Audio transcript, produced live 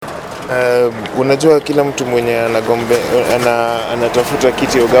Unajua kila mtu mwenye anatafuta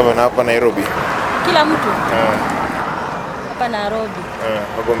kiti ya ugavana hapa Nairobi? Kila mtu? Hapa Nairobi.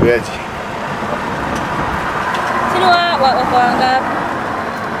 Wagombeaji? Sini wako wangapi?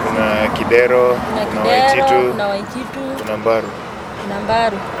 Kuna Kidero, kuna Waititu, kuna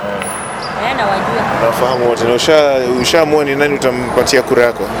Mbaru. Na wajua. Unafahamu wote na ushaamua ni nani utampatia kura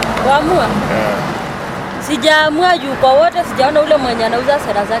yako? Waamua? Sijaamua juu kwa wote sijaona ule mwenye anauza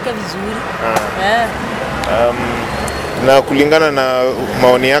sera zake vizuri. Na kulingana na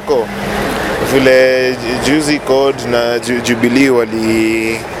maoni yako vile juzi CORD na Jubilee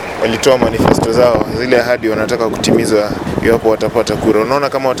walitoa manifesto zao, zile ahadi wanataka kutimiza iwapo watapata kura, unaona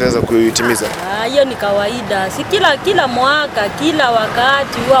kama wataweza kuitimiza? Hiyo ni kawaida, si kila mwaka, kila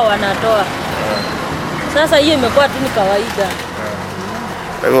wakati huwa wanatoa. Sasa hiyo imekuwa tu ni kawaida.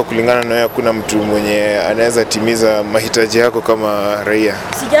 Kwa hivyo kulingana na wewe kuna mtu mwenye anaweza timiza mahitaji yako kama raia?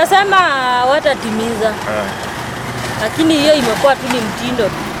 Sijasema watatimiza. Lakini hiyo imekuwa tu ni mtindo.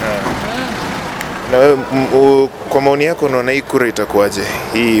 Na wewe kwa maoni yako unaona hii kura itakuwaje,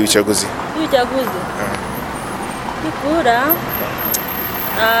 hii uchaguzi? Hii kura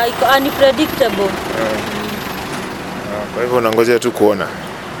iko unpredictable. Kwa hivyo unangoja tu kuona?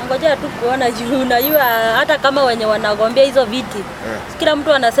 Ngoja tu kuona juu unajua hata kama wenye wanagombea hizo viti kila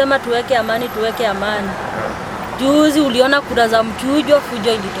mtu anasema tuweke amani. Juzi uliona kura za mchujo, fujo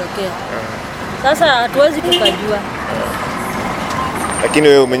ilitokea. Sasa hatuwezi tukajua. Lakini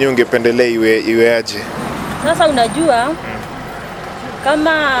wewe mwenyewe ungependelea iwe aje? Sasa unajua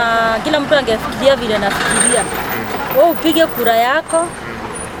kama kila mtu angefikiria vile nafikiria, wewe upige kura yako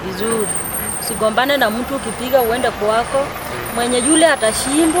vizuri. Usigombane na mtu, ukipiga uende kwako. Mwenye yule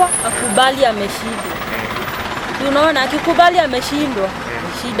atashindwa akubali ameshindwa. Unaona akikubali ameshindwa,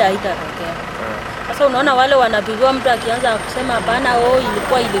 shida haitatokea. Sasa unaona wale wanapigiwa mtu akianza kusema hapana,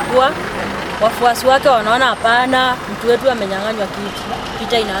 ilikuwa wafuasi wake wanaona hapana, mtu wetu amenyang'anywa kiti.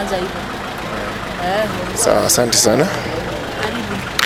 Vita inaanza hivyo. Sawa, asante sana.